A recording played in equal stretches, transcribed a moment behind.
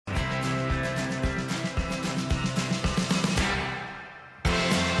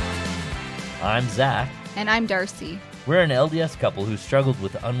I'm Zach. And I'm Darcy. We're an LDS couple who struggled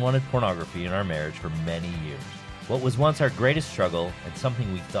with unwanted pornography in our marriage for many years. What was once our greatest struggle and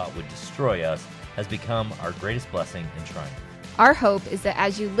something we thought would destroy us has become our greatest blessing and triumph. Our hope is that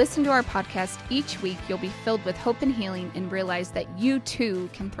as you listen to our podcast each week, you'll be filled with hope and healing and realize that you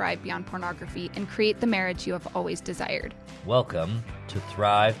too can thrive beyond pornography and create the marriage you have always desired. Welcome to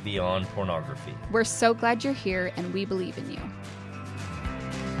Thrive Beyond Pornography. We're so glad you're here and we believe in you.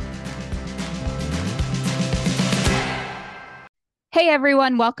 Hey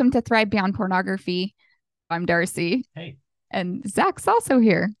everyone, welcome to Thrive Beyond Pornography. I'm Darcy. Hey. And Zach's also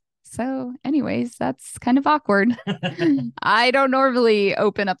here. So anyways, that's kind of awkward. I don't normally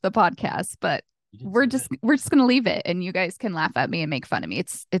open up the podcast, but we're just going to leave it and you guys can laugh at me and make fun of me.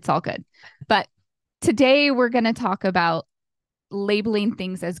 It's all good. But today we're going to talk about labeling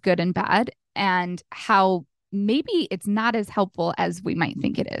things as good and bad and how maybe it's not as helpful as we might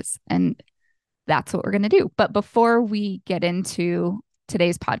think it is. And that's what we're going to do. But before we get into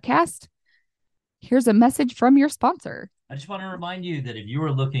today's podcast, here's a message from your sponsor. I just want to remind you that if you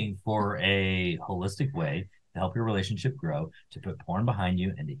are looking for a holistic way to help your relationship grow, to put porn behind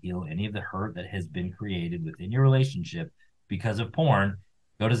you and to heal any of the hurt that has been created within your relationship because of porn,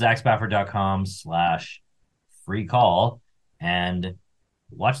 go to zachspafford.com/free call and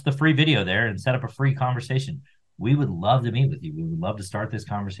watch the free video there and set up a free conversation. We would love to meet with you. We would love to start this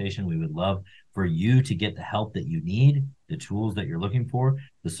conversation. We would love for you to get the help that you need, the tools that you're looking for,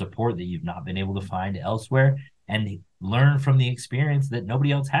 the support that you've not been able to find elsewhere, and learn from the experience that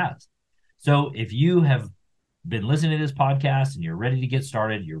nobody else has. So if you have been listening to this podcast and you're ready to get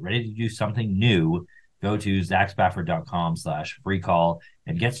started, you're ready to do something new, go to zachspafford.com/free call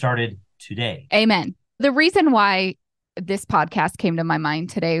and get started today. Amen. The reason why this podcast came to my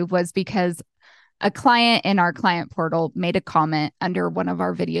mind today was because a client in our client portal made a comment under one of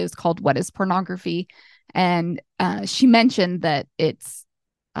our videos called "What is Pornography?" And she mentioned that it's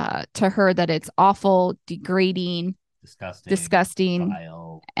to her that it's awful, degrading, disgusting,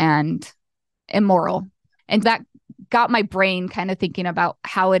 vile, and immoral. And that got my brain kind of thinking about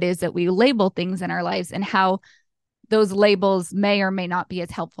how it is that we label things in our lives and how those labels may or may not be as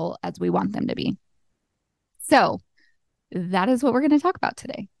helpful as we want them to be. So that is what we're going to talk about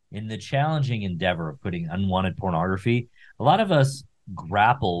today. In the challenging endeavor of putting unwanted pornography, a lot of us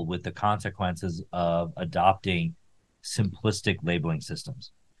grapple with the consequences of adopting simplistic labeling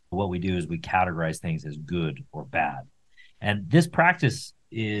systems. What we do is we categorize things as good or bad. And this practice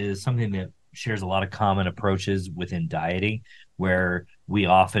is something that shares a lot of common approaches within dieting, where we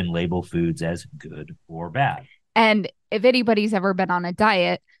often label foods as good or bad. And if anybody's ever been on a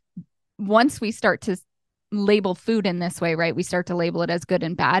diet, once we start to label food in this way, right? We start to label it as good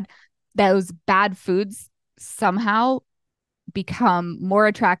and bad. Those bad foods somehow become more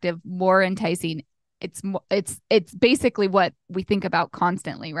attractive, more enticing. It's basically what we think about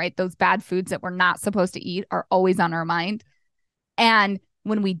constantly, right? Those bad foods that we're not supposed to eat are always on our mind. And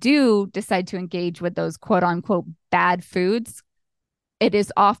when we do decide to engage with those quote unquote bad foods, it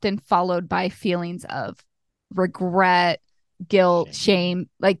is often followed by feelings of regret, guilt, shame,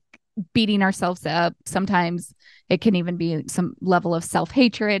 like beating ourselves up. Sometimes it can even be some level of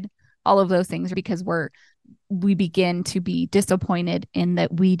self-hatred, all of those things, because we begin to be disappointed in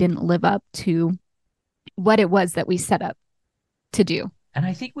that we didn't live up to what it was that we set up to do. And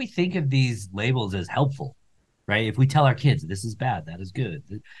I think we think of these labels as helpful, right? If we tell our kids, this is bad, that is good.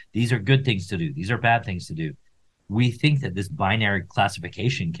 These are good things to do. These are bad things to do. We think that this binary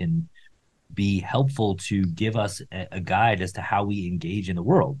classification can be helpful to give us a guide as to how we engage in the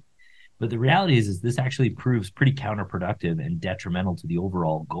world. But the reality is this actually proves pretty counterproductive and detrimental to the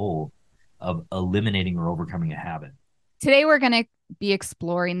overall goal of eliminating or overcoming a habit. Today, we're going to be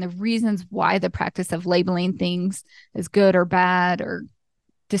exploring the reasons why the practice of labeling things as good or bad or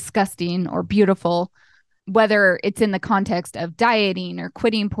disgusting or beautiful, whether it's in the context of dieting or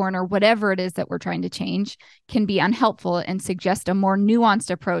quitting porn or whatever it is that we're trying to change, can be unhelpful and suggest a more nuanced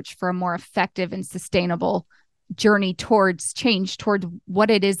approach for a more effective and sustainable journey towards change, towards what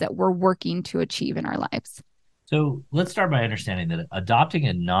it is that we're working to achieve in our lives. So let's start by understanding that adopting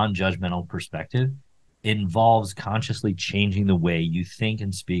a non-judgmental perspective involves consciously changing the way you think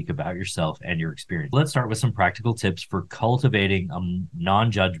and speak about yourself and your experience. Let's start with some practical tips for cultivating a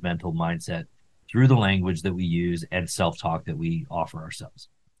non-judgmental mindset through the language that we use and self-talk that we offer ourselves.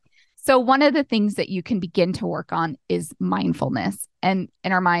 So one of the things that you can begin to work on is mindfulness. And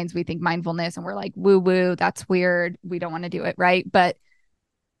in our minds, we think mindfulness and we're like, woo woo, that's weird. We don't want to do it, right? But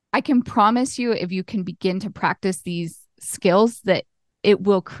I can promise you, if you can begin to practice these skills, that it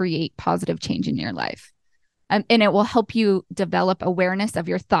will create positive change in your life. And it will help you develop awareness of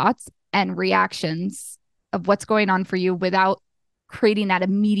your thoughts and reactions of what's going on for you without creating that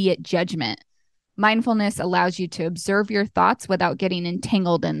immediate judgment. Mindfulness allows you to observe your thoughts without getting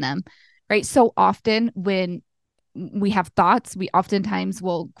entangled in them, right? So often when we have thoughts, we oftentimes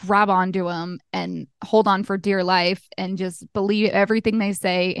will grab onto them and hold on for dear life and just believe everything they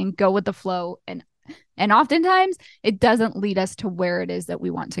say and go with the flow. And oftentimes it doesn't lead us to where it is that we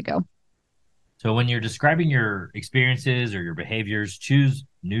want to go. So when you're describing your experiences or your behaviors, choose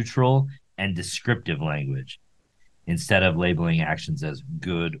neutral and descriptive language instead of labeling actions as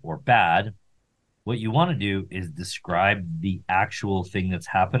good or bad. What you want to do is describe the actual thing that's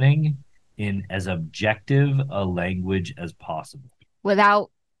happening in as objective a language as possible,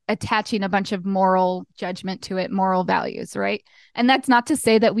 without attaching a bunch of moral judgment to it, moral values, right? And that's not to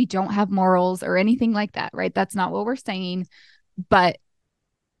say that we don't have morals or anything like that, right? That's not what we're saying. But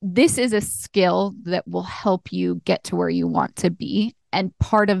this is a skill that will help you get to where you want to be. And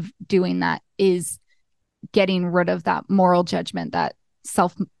part of doing that is getting rid of that moral judgment, that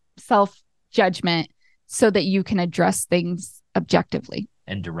self judgment, so that you can address things objectively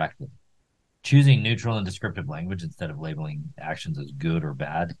and directly. Choosing neutral and descriptive language instead of labeling actions as good or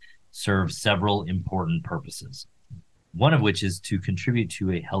bad serves several important purposes. One of which is to contribute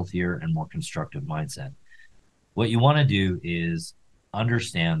to a healthier and more constructive mindset. What you want to do is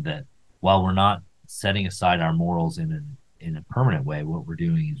understand that while we're not setting aside our morals in a permanent way, what we're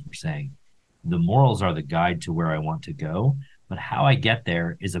doing is we're saying the morals are the guide to where I want to go, but how I get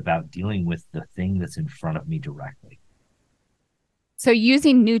there is about dealing with the thing that's in front of me directly. So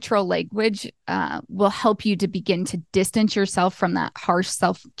using neutral language will help you to begin to distance yourself from that harsh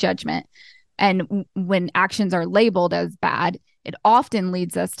self-judgment. And when actions are labeled as bad, it often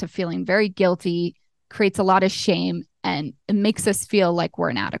leads us to feeling very guilty, creates a lot of shame, and it makes us feel like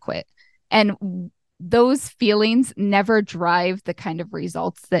we're inadequate. And those feelings never drive the kind of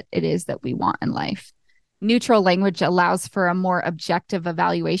results that it is that we want in life. Neutral language allows for a more objective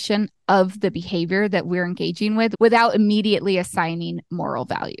evaluation of the behavior that we're engaging with without immediately assigning moral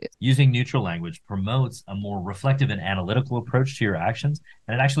values. Using neutral language promotes a more reflective and analytical approach to your actions,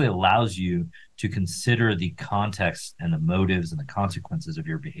 and it actually allows you to consider the context and the motives and the consequences of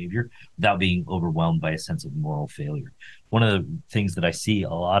your behavior without being overwhelmed by a sense of moral failure. One of the things that I see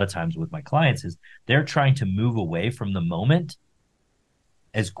a lot of times with my clients is they're trying to move away from the moment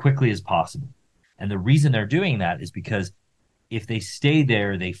as quickly as possible. And the reason they're doing that is because if they stay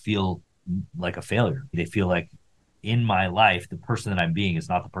there, they feel like a failure. They feel like in my life, the person that I'm being is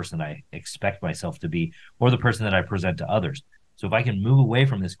not the person I expect myself to be or the person that I present to others. So if I can move away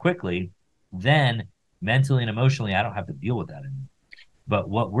from this quickly, then mentally and emotionally, I don't have to deal with that anymore. But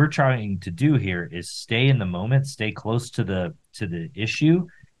what we're trying to do here is stay in the moment, stay close to the issue.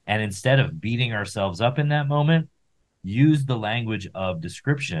 And instead of beating ourselves up in that moment, use the language of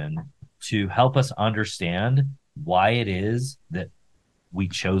description to help us understand why it is that we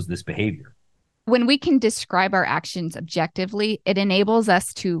chose this behavior. When we can describe our actions objectively, it enables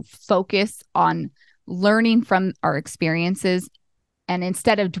us to focus on learning from our experiences. And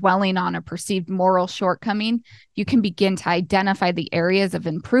instead of dwelling on a perceived moral shortcoming, you can begin to identify the areas of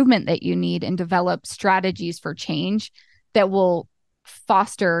improvement that you need and develop strategies for change that will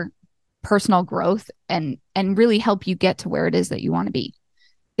foster personal growth and really help you get to where it is that you want to be.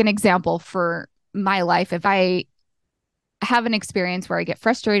 An example for my life, if I have an experience where I get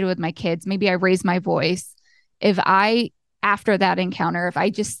frustrated with my kids, maybe I raise my voice. If I, after that encounter, if I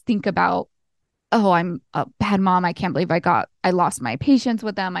just think about, oh, I'm a bad mom, I can't believe I lost my patience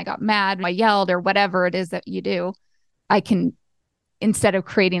with them, I got mad, I yelled, or whatever it is that you do, I can, instead of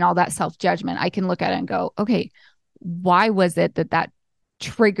creating all that self-judgment, I can look at it and go, okay, why was it that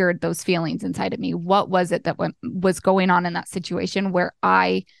triggered those feelings inside of me? What was it that was going on in that situation where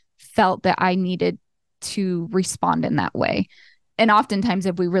I felt that I needed to respond in that way? And oftentimes,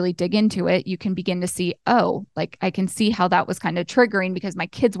 if we really dig into it, you can begin to see, oh, like I can see how that was kind of triggering because my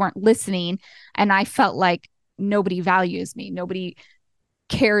kids weren't listening. And I felt like nobody values me. Nobody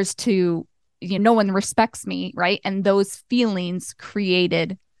cares to, no one respects me. Right. And those feelings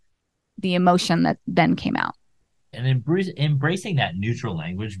created the emotion that then came out. And embracing that neutral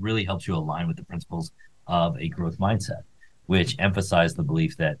language really helps you align with the principles of a growth mindset, which emphasize the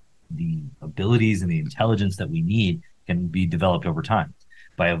belief that the abilities and the intelligence that we need can be developed over time.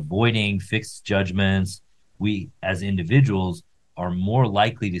 By avoiding fixed judgments, we as individuals are more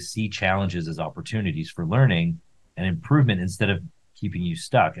likely to see challenges as opportunities for learning and improvement instead of keeping you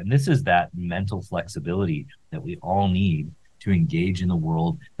stuck. And this is that mental flexibility that we all need to engage in the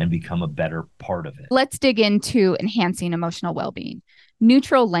world and become a better part of it. Let's dig into enhancing emotional well-being.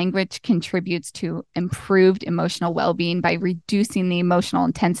 Neutral language contributes to improved emotional well-being by reducing the emotional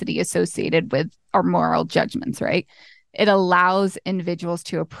intensity associated with our moral judgments, right? It allows individuals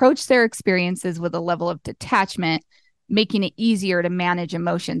to approach their experiences with a level of detachment, making it easier to manage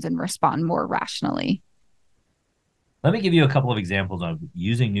emotions and respond more rationally. Let me give you a couple of examples of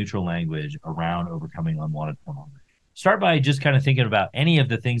using neutral language around overcoming unwanted pornography. Start by just kind of thinking about any of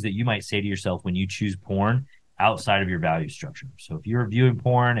the things that you might say to yourself when you choose porn outside of your value structure. So if you're viewing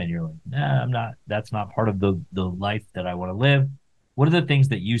porn and you're like, nah, I'm not, that's not part of the life that I want to live, what are the things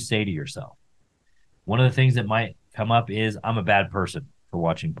that you say to yourself? One of the things that might come up is, I'm a bad person for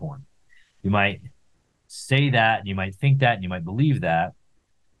watching porn. You might say that, and you might think that, and you might believe that.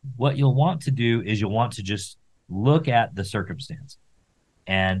 What you'll want to do is you'll want to just look at the circumstance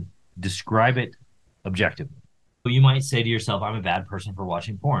and describe it objectively. So you might say to yourself, I'm a bad person for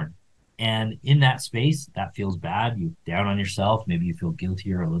watching porn. And in that space, that feels bad. You're down on yourself. Maybe you feel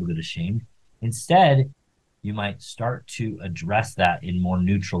guilty or a little bit ashamed. Instead, you might start to address that in more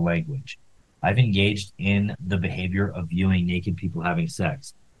neutral language. I've engaged in the behavior of viewing naked people having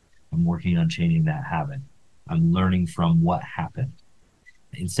sex. I'm working on changing that habit. I'm learning from what happened.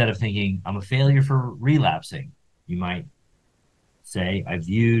 Instead of thinking, I'm a failure for relapsing, you might say, I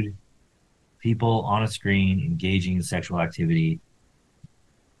viewed people on a screen engaging in sexual activity.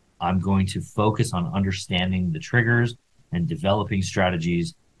 I'm going to focus on understanding the triggers and developing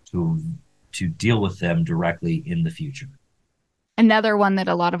strategies to deal with them directly in the future. Another one that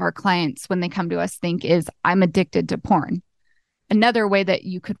a lot of our clients, when they come to us, think is, I'm addicted to porn. Another way that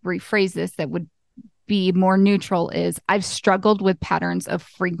you could rephrase this that would be more neutral is, I've struggled with patterns of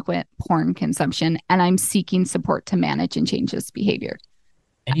frequent porn consumption and I'm seeking support to manage and change this behavior.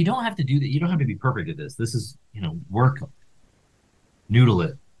 And you don't have to do that. You don't have to be perfect at this. This is, work, noodle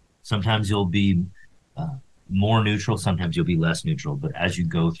it. Sometimes you'll be more neutral. Sometimes you'll be less neutral. But as you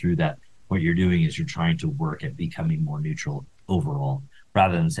go through that, what you're doing is you're trying to work at becoming more neutral overall,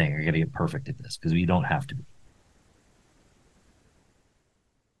 rather than saying, you're going to get perfect at this, because you don't have to be.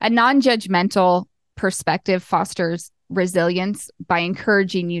 A non-judgmental perspective fosters resilience by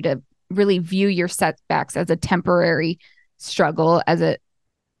encouraging you to really view your setbacks as a temporary struggle, as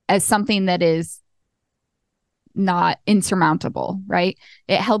something that is not insurmountable, right?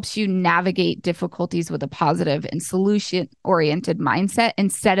 It helps you navigate difficulties with a positive and solution-oriented mindset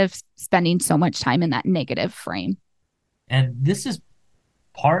instead of spending so much time in that negative frame. And this is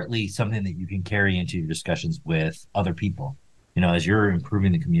partly something that you can carry into your discussions with other people. As you're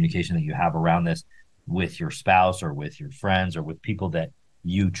improving the communication that you have around this with your spouse or with your friends or with people that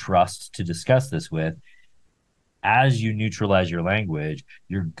you trust to discuss this with, as you neutralize your language,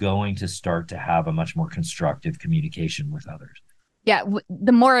 you're going to start to have a much more constructive communication with others. Yeah,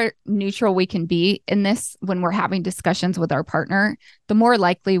 the more neutral we can be in this when we're having discussions with our partner, the more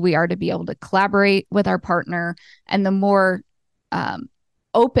likely we are to be able to collaborate with our partner, and the more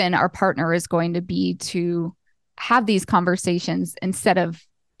open our partner is going to be to have these conversations instead of,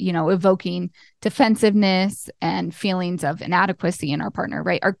 evoking defensiveness and feelings of inadequacy in our partner,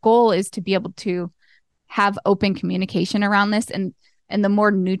 right? Our goal is to be able to have open communication around this, and the more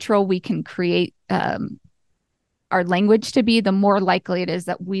neutral we can create our language to be, the more likely it is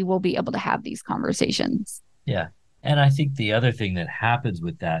that we will be able to have these conversations. Yeah. And I think the other thing that happens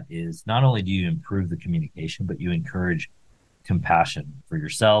with that is, not only do you improve the communication, but you encourage compassion for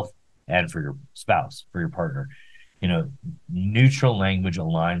yourself and for your spouse, for your partner. Neutral language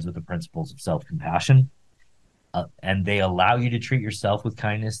aligns with the principles of self-compassion, and they allow you to treat yourself with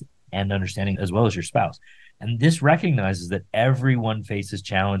kindness and understanding, as well as your spouse. And this recognizes that everyone faces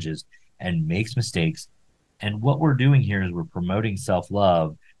challenges and makes mistakes. And what we're doing here is we're promoting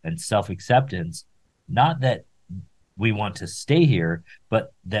self-love and self-acceptance, not that we want to stay here,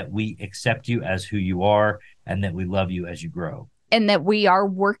 but that we accept you as who you are and that we love you as you grow. And that we are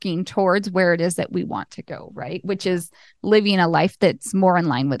working towards where it is that we want to go, right? Which is living a life that's more in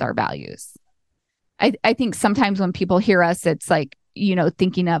line with our values. I think sometimes when people hear us, it's like,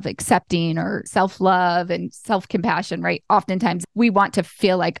 thinking of accepting or self-love and self-compassion, right? Oftentimes we want to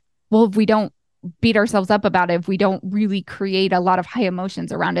feel like, well, if we don't beat ourselves up about it, if we don't really create a lot of high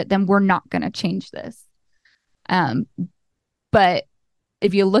emotions around it, then we're not going to change this. But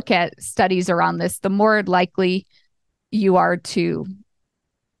if you look at studies around this, the more likely you are to,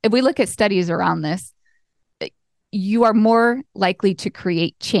 if we look at studies around this, you are more likely to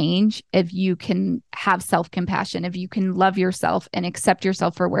create change if you can have self-compassion, if you can love yourself and accept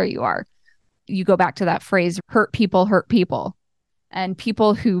yourself for where you are. You go back to that phrase, hurt people hurt people. And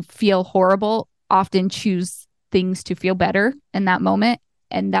people who feel horrible often choose things to feel better in that moment.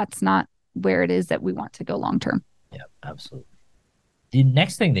 And that's not where it is that we want to go long term. Yeah, absolutely. The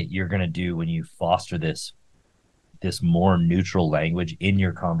next thing that you're going to do when you foster this more neutral language in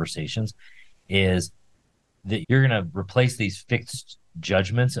your conversations is that you're going to replace these fixed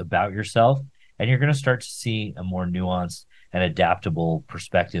judgments about yourself, and you're going to start to see a more nuanced and adaptable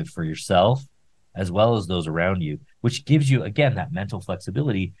perspective for yourself as well as those around you, which gives you, again, that mental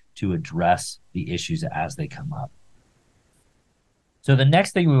flexibility to address the issues as they come up. So the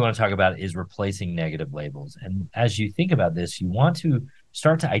next thing we want to talk about is replacing negative labels. And as you think about this, you want to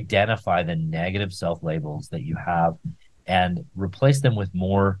start to identify the negative self-labels that you have and replace them with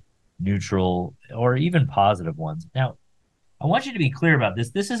more neutral or even positive ones. Now, I want you to be clear about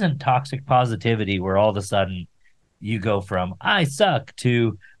this. This isn't toxic positivity where all of a sudden you go from I suck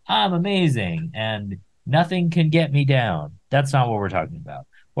to I'm amazing and nothing can get me down. That's not what we're talking about.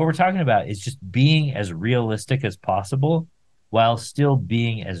 What we're talking about is just being as realistic as possible while still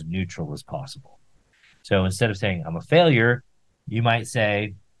being as neutral as possible. So instead of saying I'm a failure, you might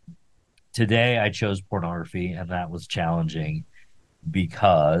say, today I chose pornography and that was challenging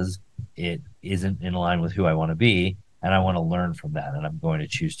because it isn't in line with who I want to be. And I want to learn from that. And I'm going to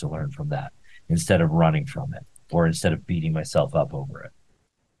choose to learn from that instead of running from it or instead of beating myself up over it.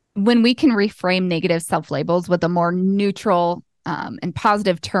 When we can reframe negative self-labels with a more neutral and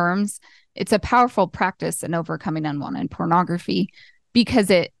positive terms, it's a powerful practice in overcoming unwanted pornography because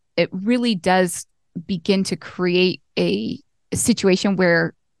it really does begin to create a situation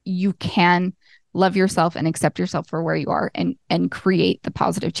where you can love yourself and accept yourself for where you are and create the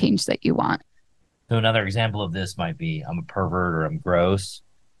positive change that you want. So another example of this might be I'm a pervert or I'm gross.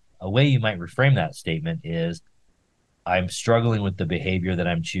 A way you might reframe that statement is I'm struggling with the behavior that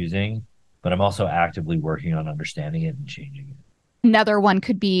I'm choosing, but I'm also actively working on understanding it and changing it. Another one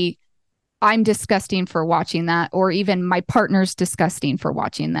could be I'm disgusting for watching that, or even my partner's disgusting for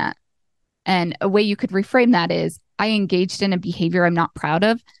watching that. And a way you could reframe that is I engaged in a behavior I'm not proud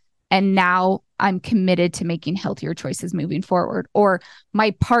of, and now I'm committed to making healthier choices moving forward. Or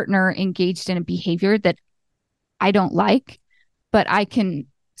my partner engaged in a behavior that I don't like, but I can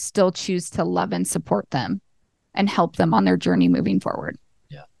still choose to love and support them and help them on their journey moving forward.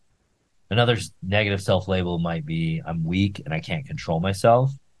 Yeah. Another negative self-label might be I'm weak and I can't control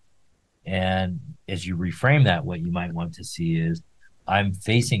myself. And as you reframe that, what you might want to see is I'm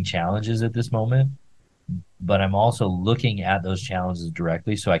facing challenges at this moment, but I'm also looking at those challenges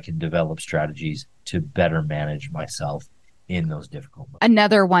directly so I can develop strategies to better manage myself in those difficult moments.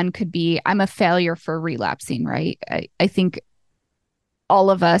 Another one could be I'm a failure for relapsing, right? I think all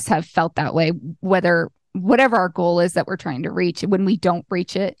of us have felt that way, whatever our goal is that we're trying to reach, when we don't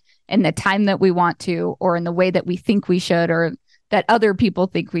reach it in the time that we want to, or in the way that we think we should, or that other people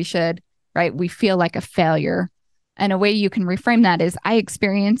think we should, right? We feel like a failure. And a way you can reframe that is I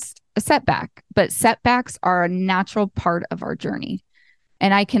experienced a setback, but setbacks are a natural part of our journey.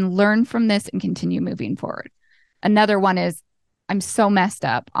 And I can learn from this and continue moving forward. Another one is I'm so messed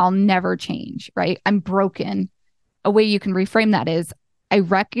up. I'll never change, right? I'm broken. A way you can reframe that is I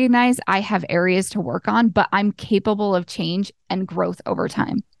recognize I have areas to work on, but I'm capable of change and growth over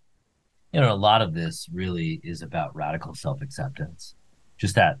time. You know, a lot of this really is about radical self-acceptance.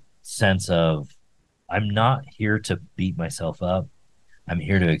 Just that sense of I'm not here to beat myself up. I'm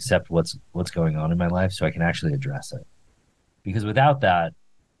here to accept what's going on in my life so I can actually address it. Because without that,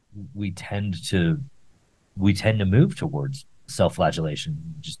 we tend to move towards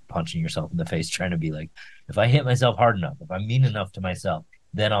self-flagellation, just punching yourself in the face, trying to be like, if I hit myself hard enough, if I'm mean enough to myself,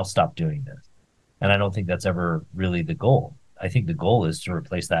 then I'll stop doing this. And I don't think that's ever really the goal. I think the goal is to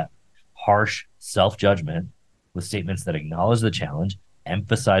replace that harsh self-judgment with statements that acknowledge the challenge,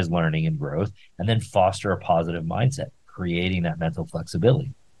 emphasize learning and growth, and then foster a positive mindset, creating that mental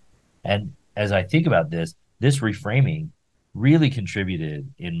flexibility. And as I think about this reframing really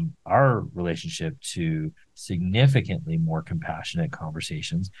contributed in our relationship to significantly more compassionate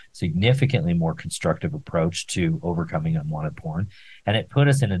conversations, significantly more constructive approach to overcoming unwanted porn. And it put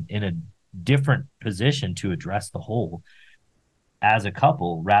us in a different position to address the whole as a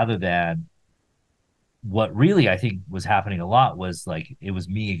couple, rather than what really I think was happening a lot was like, it was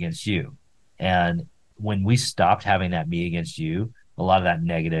me against you. And when we stopped having that me against you, a lot of that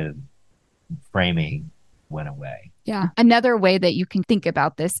negative framing went away. Yeah. Another way that you can think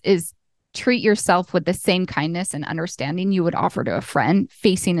about this is treat yourself with the same kindness and understanding you would offer to a friend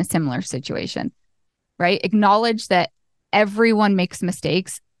facing a similar situation, right? Acknowledge that everyone makes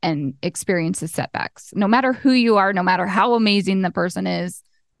mistakes and experiences setbacks. No matter who you are, no matter how amazing the person is,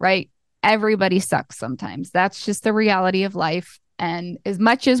 right? Everybody sucks sometimes. That's just the reality of life. And as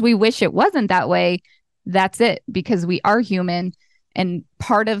much as we wish it wasn't that way, That's it, because we are human, and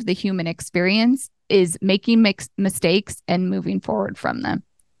part of the human experience is making mistakes and moving forward from them.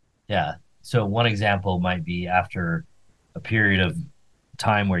 Yeah. So one example might be after a period of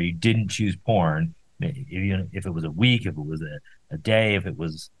time where you didn't choose porn, if it was a week, if it was a day, if it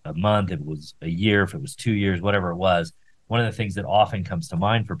was a month, if it was a year, if it was 2 years, whatever it was, one of the things that often comes to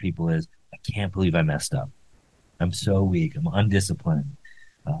mind for people is, I can't believe I messed up. I'm so weak. I'm undisciplined.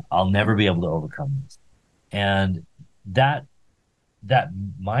 I'll never be able to overcome this. And that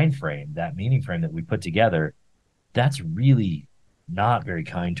mind frame, that meaning frame that we put together, that's really not very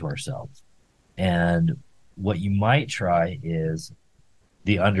kind to ourselves. And what you might try is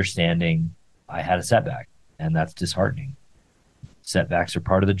the understanding, I had a setback, and that's disheartening. Setbacks are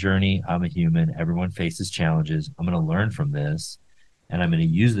part of the journey. I'm a human. Everyone faces challenges. I'm going to learn from this, and I'm going to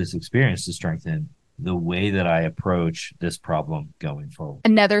use this experience to strengthen the way that I approach this problem going forward.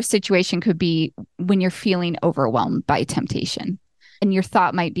 Another situation could be when you're feeling overwhelmed by temptation, and your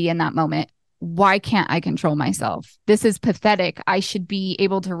thought might be in that moment, why can't I control myself? This is pathetic. I should be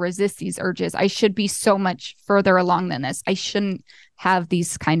able to resist these urges. I should be so much further along than this. I shouldn't have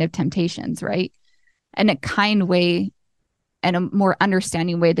these kind of temptations, right? And a kind way and a more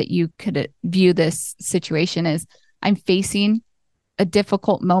understanding way that you could view this situation is, I'm facing a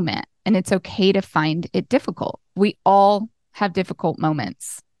difficult moment, and it's okay to find it difficult. We all have difficult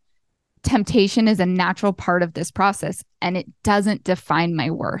moments. Temptation is a natural part of this process, and it doesn't define my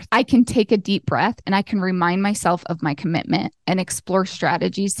worth. I can take a deep breath, and I can remind myself of my commitment and explore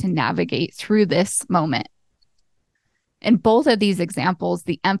strategies to navigate through this moment. In both of these examples,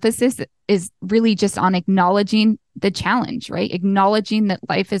 the emphasis is really just on acknowledging the challenge, right? Acknowledging that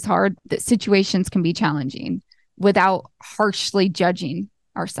life is hard, that situations can be challenging, without harshly judging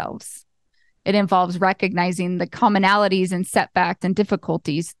ourselves. It involves recognizing the commonalities and setbacks and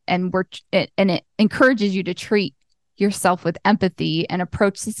difficulties, and it encourages you to treat yourself with empathy and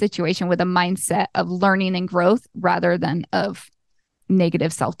approach the situation with a mindset of learning and growth rather than of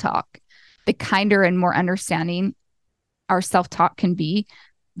negative self-talk. The kinder and more understanding our self-talk can be,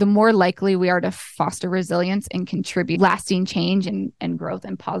 the more likely we are to foster resilience and contribute lasting change and growth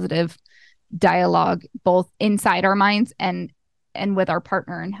and positive dialogue, both inside our minds and with our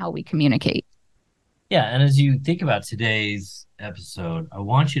partner and how we communicate. Yeah. And as you think about today's episode, I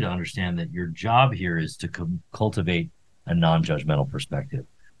want you to understand that your job here is to cultivate a non-judgmental perspective.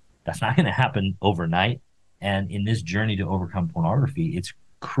 That's not going to happen overnight. And in this journey to overcome pornography, it's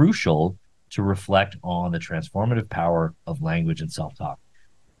crucial to reflect on the transformative power of language and self-talk.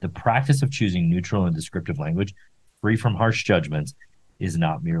 The practice of choosing neutral and descriptive language, free from harsh judgments, is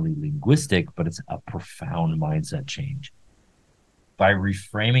not merely linguistic, but it's a profound mindset change. By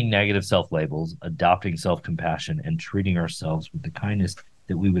reframing negative self-labels, adopting self-compassion, and treating ourselves with the kindness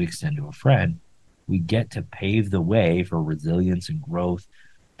that we would extend to a friend, we get to pave the way for resilience and growth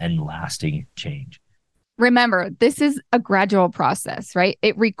and lasting change. Remember, this is a gradual process, right?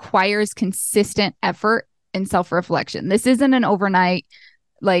 It requires consistent effort and self-reflection. This isn't an overnight,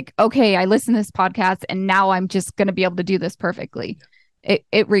 like, okay, I listened to this podcast and now I'm just going to be able to do this perfectly.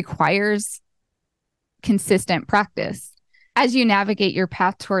 It requires consistent practice. As you navigate your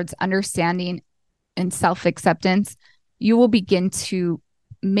path towards understanding and self-acceptance, you will begin to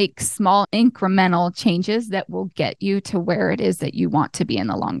make small incremental changes that will get you to where it is that you want to be in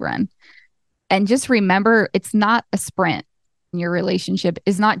the long run. And just remember, it's not a sprint. Your relationship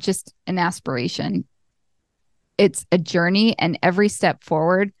is not just an aspiration. It's a journey, and every step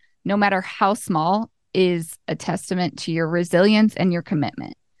forward, no matter how small, is a testament to your resilience and your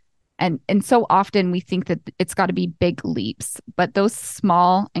commitment. And so often we think that it's got to be big leaps, but those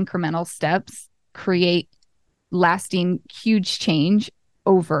small incremental steps create lasting, huge change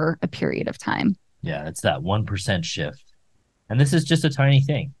over a period of time. Yeah, it's that 1% shift. And this is just a tiny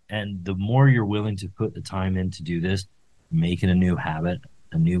thing. And the more you're willing to put the time in to do this, make it a new habit,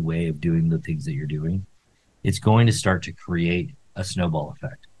 a new way of doing the things that you're doing, it's going to start to create a snowball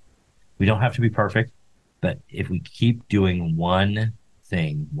effect. We don't have to be perfect, but if we keep doing one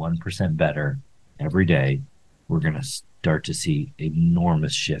thing 1% better every day, we're going to start to see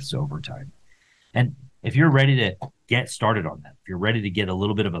enormous shifts over time. And if you're ready to get started on that, if you're ready to get a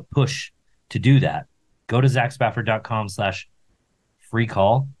little bit of a push to do that, go to zachspafford.com/free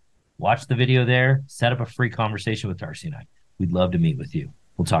call, watch the video there, set up a free conversation with Darcy and I. We'd love to meet with you.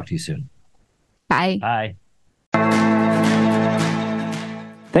 We'll talk to you soon. Bye. Bye.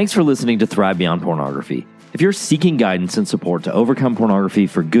 Thanks for listening to Thrive Beyond Pornography. If you're seeking guidance and support to overcome pornography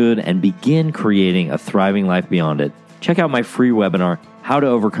for good and begin creating a thriving life beyond it, check out my free webinar, How to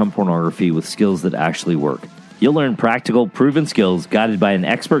Overcome Pornography with Skills That Actually Work. You'll learn practical, proven skills guided by an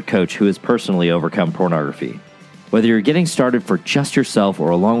expert coach who has personally overcome pornography. Whether you're getting started for just yourself or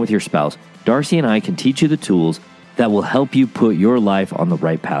along with your spouse, Darcy and I can teach you the tools that will help you put your life on the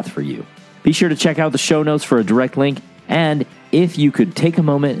right path for you. Be sure to check out the show notes for a direct link, and if you could take a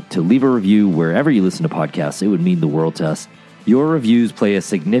moment to leave a review wherever you listen to podcasts, it would mean the world to us. Your reviews play a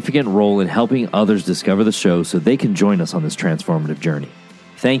significant role in helping others discover the show so they can join us on this transformative journey.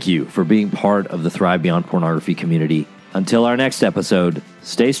 Thank you for being part of the Thrive Beyond Pornography community. Until our next episode,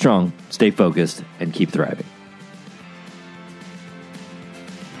 stay strong, stay focused, and keep thriving.